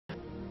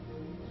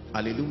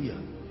Hallelujah.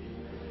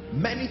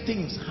 Many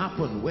things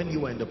happen when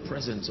you are in the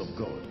presence of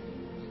God.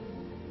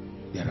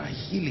 There are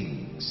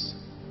healings,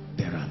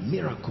 there are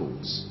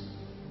miracles.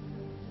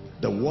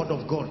 The word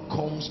of God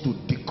comes to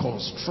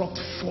deconstruct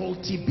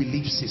faulty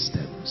belief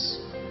systems.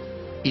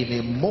 In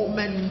a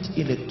moment,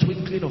 in a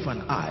twinkling of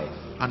an eye,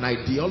 an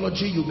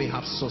ideology you may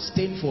have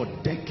sustained for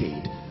a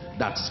decade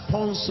that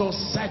sponsors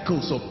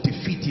cycles of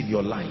defeat in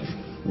your life,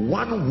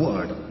 one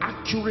word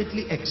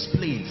accurately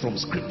explained from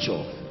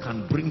scripture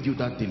can bring you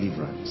that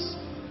deliverance.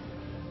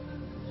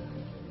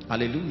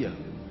 Hallelujah.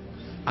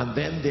 And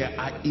then there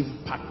are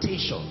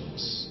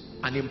impartations.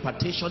 An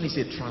impartation is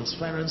a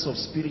transference of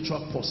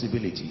spiritual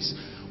possibilities.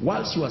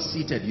 Whilst you are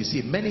seated, you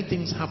see many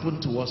things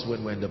happen to us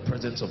when we're in the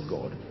presence of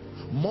God.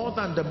 More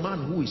than the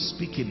man who is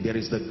speaking, there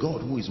is the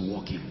God who is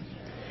walking,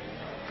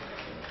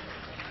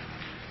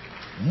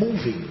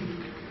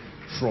 moving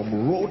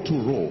from row to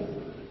row,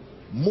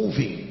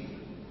 moving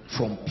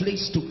from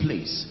place to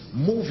place,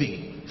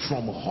 moving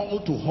from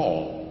hall to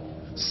hall,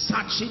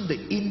 searching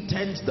the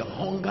intent, the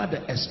hunger,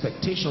 the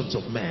expectations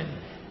of men,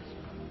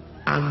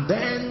 and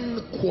then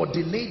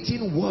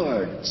coordinating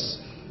words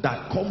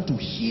that come to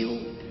heal,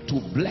 to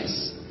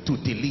bless, to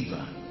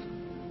deliver.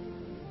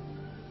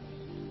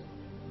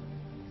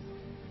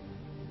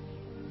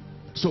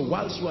 So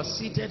whilst you are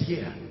seated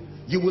here,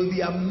 you will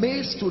be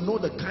amazed to know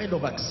the kind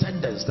of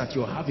ascendance that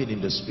you're having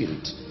in the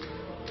spirit.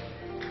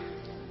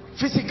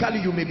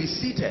 Physically you may be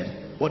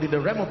seated, but in the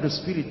realm of the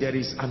spirit there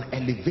is an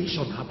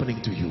elevation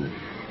happening to you.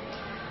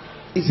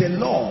 It's a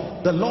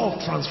law, the law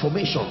of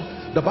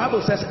transformation. The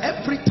Bible says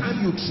every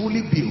time you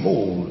truly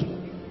behold,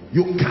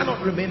 you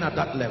cannot remain at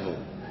that level.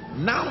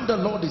 Now the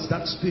Lord is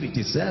that spirit,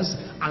 it says,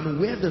 and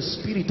where the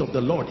spirit of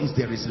the Lord is,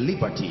 there is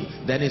liberty.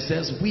 Then it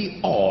says, we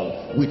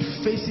all with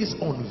faces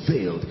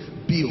unveiled,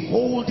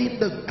 beholding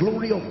the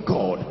glory of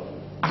God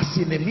as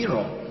in a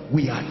mirror,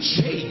 we are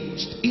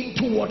changed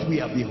into what we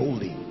are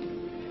beholding.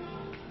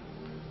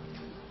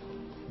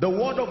 The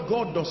word of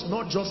God does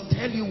not just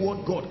tell you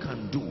what God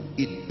can do,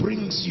 it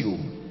brings you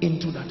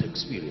into that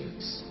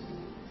experience.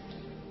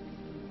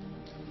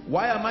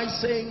 Why am I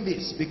saying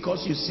this?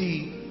 Because you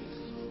see,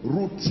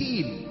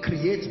 routine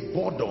creates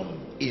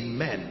boredom in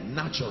men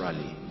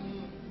naturally.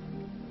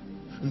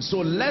 And so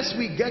lest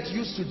we get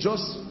used to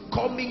just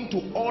coming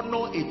to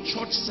honor a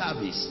church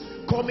service,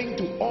 coming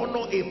to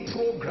honor a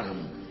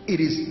program, it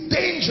is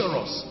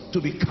dangerous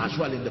to be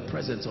casual in the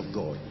presence of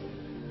God.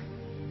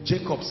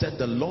 Jacob said,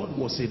 the Lord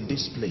was in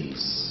this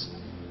place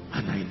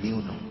and I knew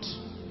not.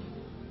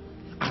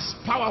 As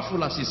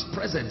powerful as his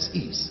presence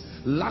is,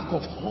 lack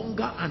of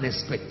hunger and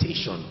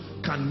expectation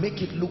can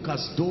make it look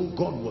as though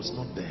God was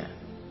not there.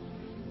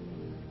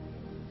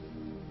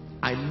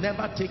 I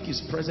never take his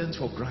presence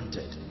for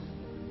granted.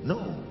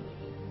 No.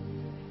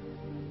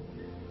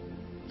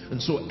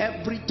 And so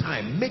every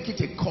time, make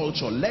it a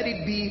culture. Let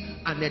it be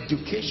an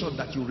education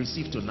that you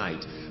receive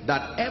tonight.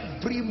 That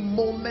every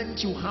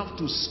moment you have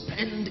to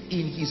spend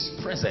in his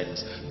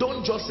presence.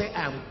 Don't just say,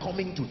 I am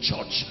coming to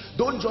church.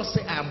 Don't just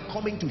say, I am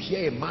coming to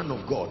hear a man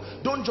of God.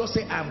 Don't just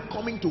say, I am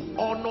coming to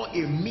honor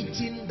a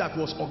meeting that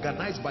was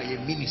organized by a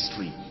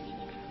ministry.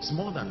 It's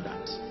more than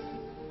that.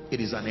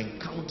 It is an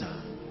encounter.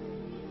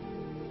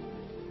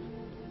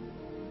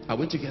 Are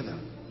we together?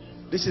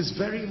 This is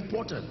very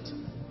important.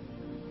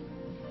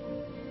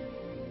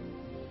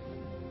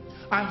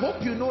 I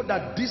hope you know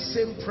that this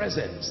same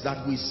presence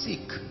that we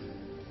seek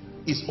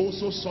is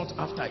also sought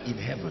after in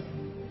heaven.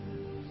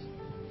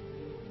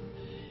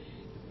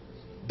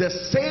 The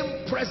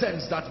same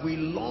presence that we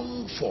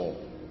long for,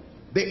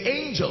 the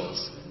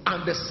angels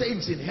and the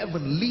saints in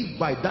heaven live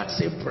by that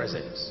same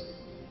presence.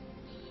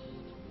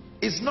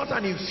 It's not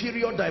an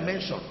inferior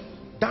dimension.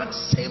 That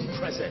same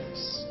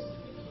presence,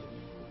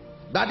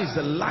 that is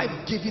the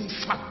life-giving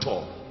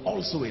factor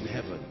also in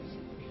heaven.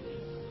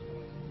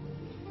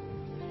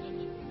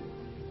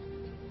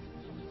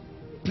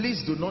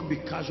 Please do not be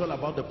casual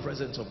about the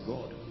presence of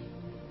God.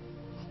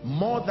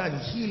 More than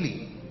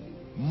healing,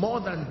 more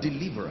than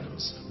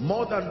deliverance,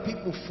 more than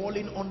people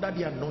falling under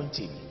the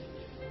anointing,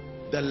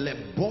 the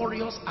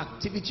laborious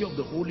activity of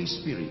the Holy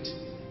Spirit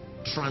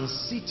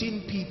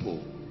transiting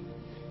people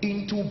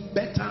into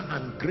better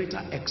and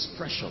greater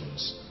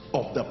expressions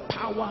of the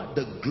power,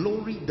 the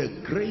glory, the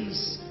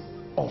grace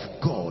of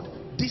God.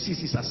 This is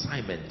his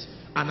assignment.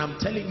 And I'm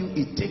telling you,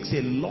 it takes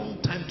a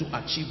long time to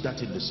achieve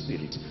that in the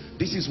spirit.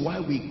 This is why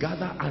we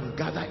gather and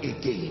gather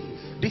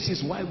again. This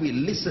is why we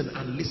listen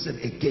and listen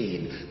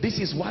again. This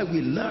is why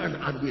we learn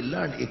and we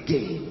learn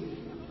again.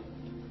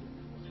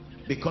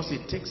 Because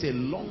it takes a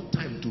long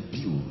time to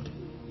build.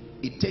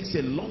 It takes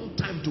a long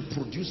time to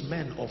produce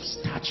men of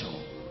stature.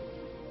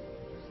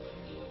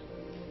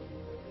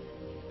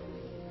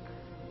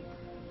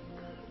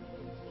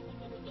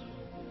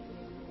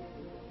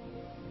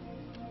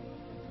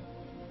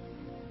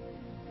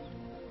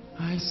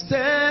 I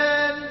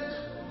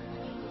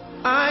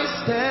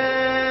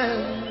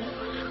stand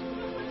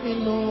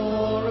in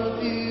awe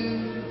of you.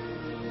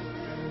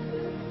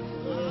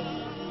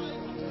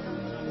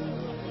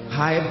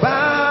 I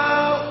bow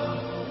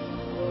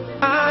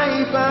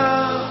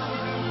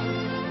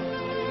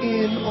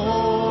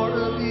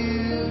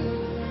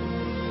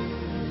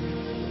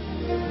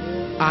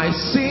I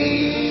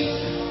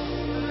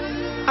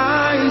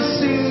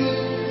sing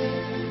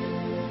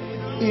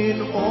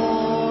in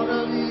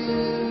honor of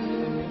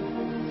you,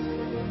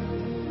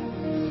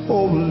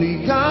 holy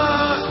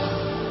God,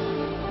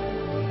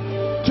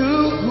 to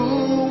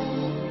whom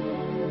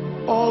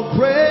all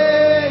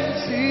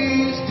praise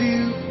is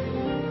due.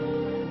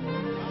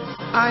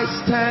 I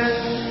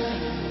stand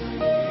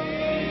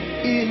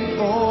in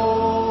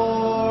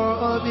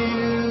awe of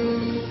you,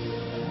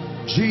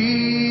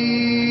 Jesus.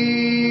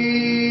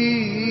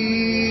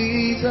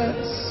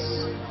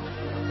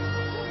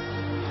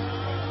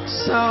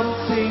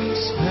 Something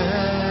special,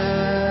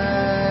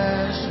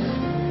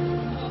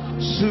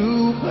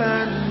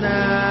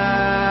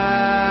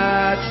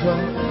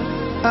 supernatural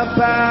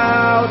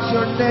about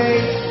your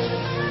name,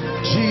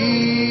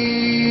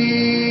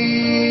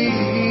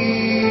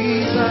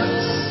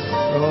 Jesus.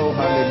 Oh,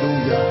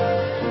 hallelujah.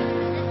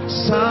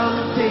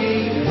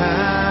 Something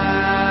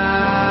happens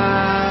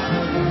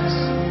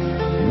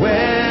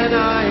when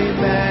I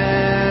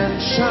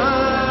mention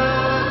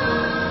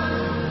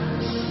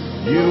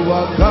you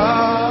are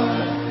God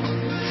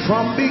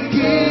from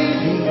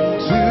beginning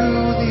to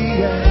the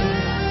end.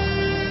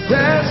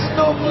 There's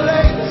no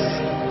place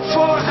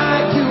for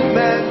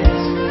argument.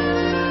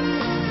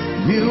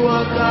 You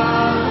are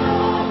God.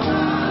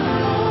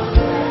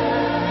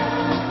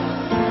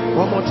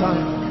 One more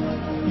time.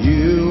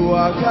 You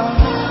are God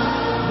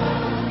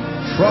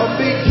from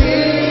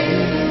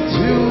beginning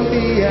to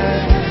the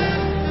end.